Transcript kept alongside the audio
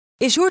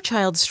Is your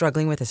child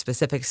struggling with a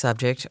specific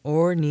subject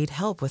or need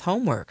help with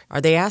homework?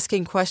 Are they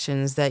asking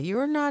questions that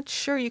you're not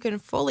sure you can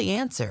fully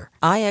answer?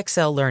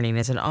 IXL Learning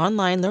is an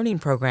online learning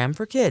program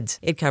for kids.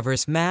 It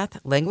covers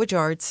math, language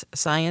arts,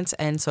 science,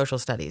 and social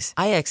studies.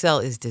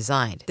 IXL is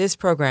designed. This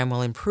program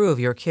will improve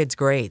your kids'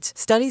 grades.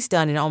 Studies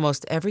done in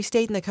almost every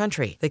state in the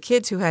country. The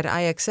kids who had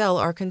IXL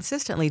are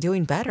consistently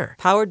doing better.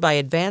 Powered by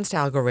advanced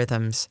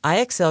algorithms,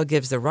 IXL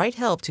gives the right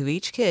help to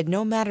each kid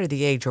no matter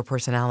the age or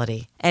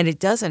personality. And it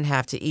doesn't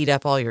have to eat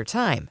up all your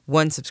time.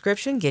 One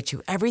subscription gets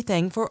you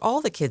everything for all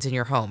the kids in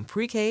your home,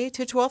 pre-K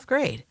to 12th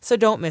grade. So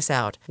don't miss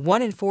out.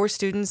 1 in 4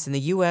 students in the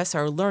U.S.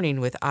 are learning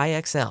with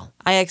IXL.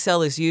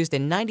 IXL is used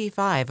in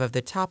 95 of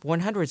the top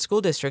 100 school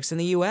districts in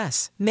the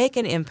U.S. Make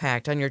an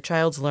impact on your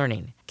child's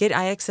learning. Get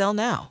IXL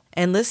now.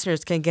 And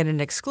listeners can get an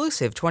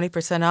exclusive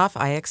 20% off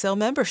IXL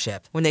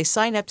membership when they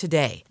sign up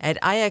today at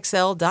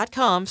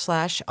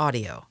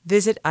IXL.com/audio.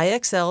 Visit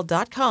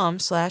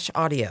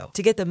IXL.com/audio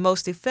to get the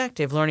most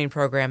effective learning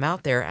program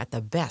out there at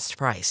the best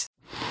price.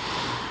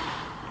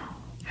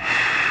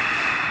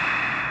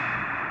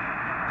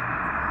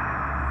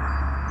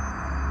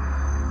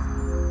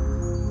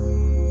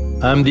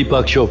 I'm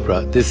Deepak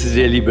Chopra. This is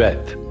Daily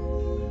Breath.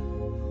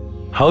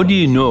 How do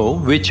you know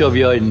which of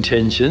your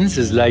intentions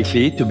is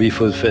likely to be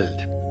fulfilled?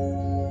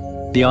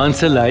 The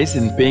answer lies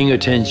in paying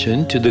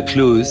attention to the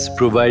clues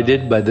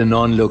provided by the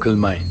non-local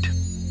mind.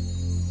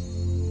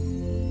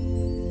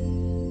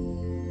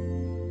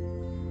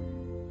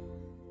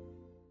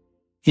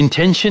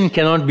 Intention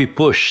cannot be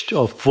pushed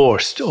or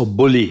forced or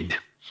bullied.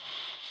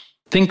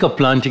 Think of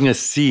planting a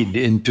seed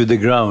into the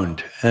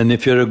ground, and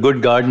if you're a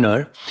good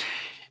gardener,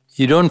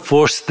 you don't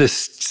force the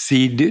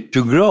seed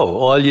to grow.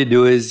 All you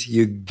do is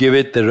you give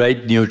it the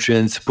right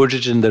nutrients, put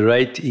it in the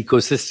right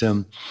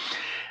ecosystem,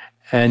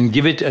 and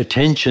give it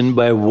attention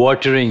by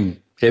watering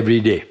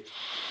every day.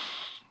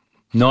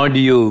 Nor do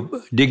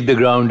you dig the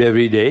ground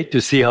every day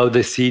to see how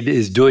the seed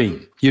is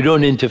doing. You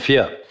don't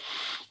interfere.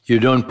 You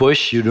don't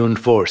push, you don't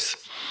force.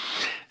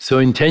 So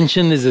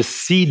intention is a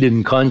seed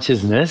in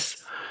consciousness,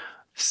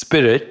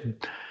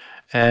 spirit,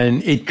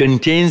 and it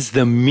contains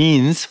the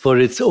means for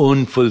its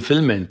own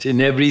fulfillment.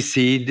 In every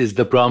seed is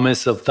the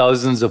promise of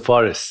thousands of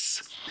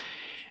forests.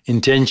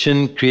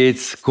 Intention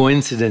creates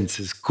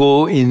coincidences,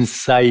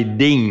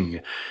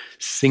 coinciding,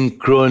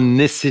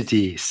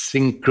 synchronicity,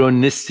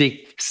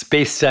 synchronistic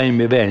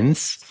space-time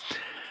events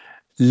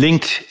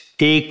linked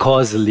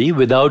acausally,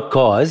 without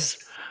cause,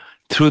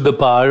 through the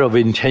power of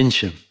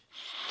intention.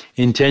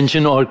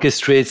 Intention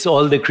orchestrates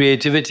all the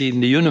creativity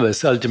in the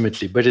universe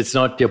ultimately, but it's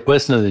not your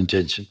personal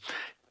intention.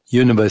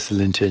 Universal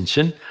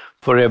intention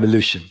for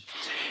evolution.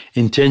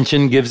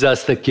 Intention gives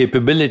us the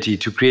capability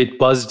to create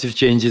positive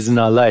changes in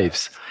our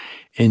lives.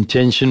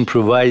 Intention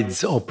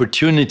provides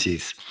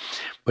opportunities,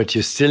 but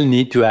you still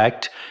need to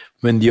act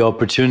when the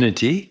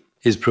opportunity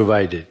is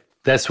provided.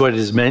 That's what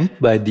is meant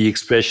by the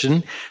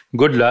expression,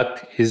 good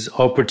luck is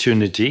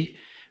opportunity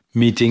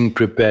meeting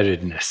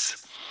preparedness.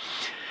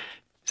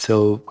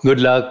 So good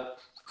luck,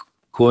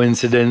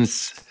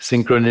 coincidence,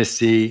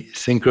 synchronicity,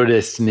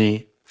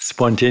 synchrodestiny,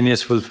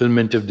 spontaneous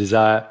fulfillment of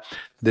desire,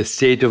 the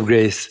state of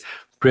grace,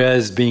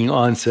 prayers being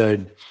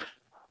answered,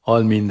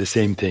 all mean the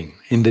same thing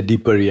in the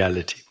deeper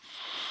reality.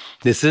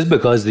 This is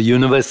because the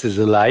universe is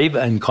alive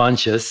and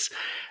conscious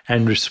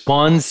and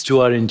responds to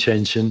our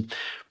intention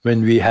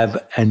when we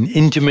have an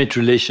intimate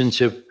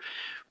relationship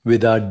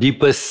with our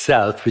deepest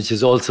self, which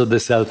is also the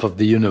self of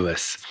the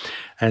universe,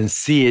 and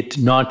see it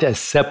not as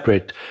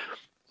separate,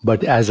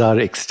 but as our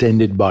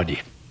extended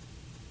body.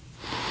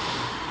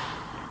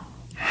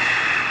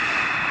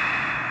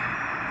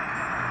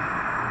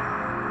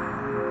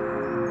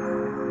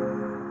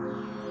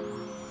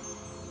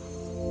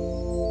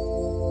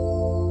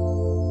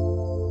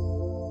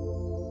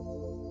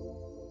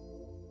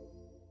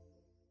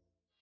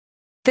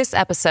 This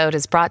episode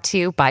is brought to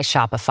you by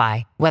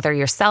Shopify. Whether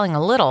you're selling a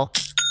little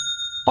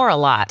or a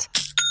lot,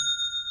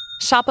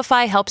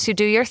 Shopify helps you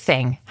do your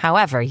thing,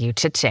 however you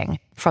cha-ching.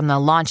 From the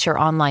launch your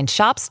online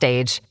shop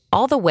stage,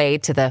 all the way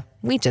to the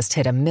we just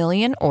hit 1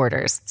 million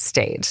orders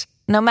stage.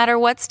 No matter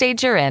what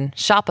stage you're in,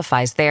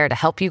 Shopify's there to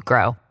help you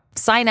grow.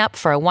 Sign up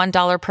for a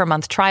 $1 per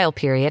month trial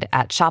period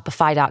at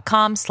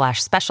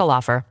shopify.com/special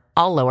offer,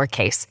 all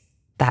lowercase.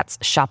 That's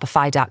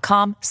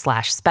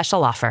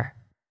shopify.com/special offer.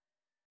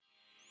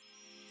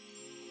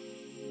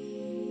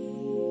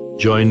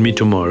 Join me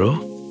tomorrow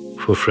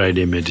for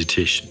Friday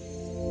meditation.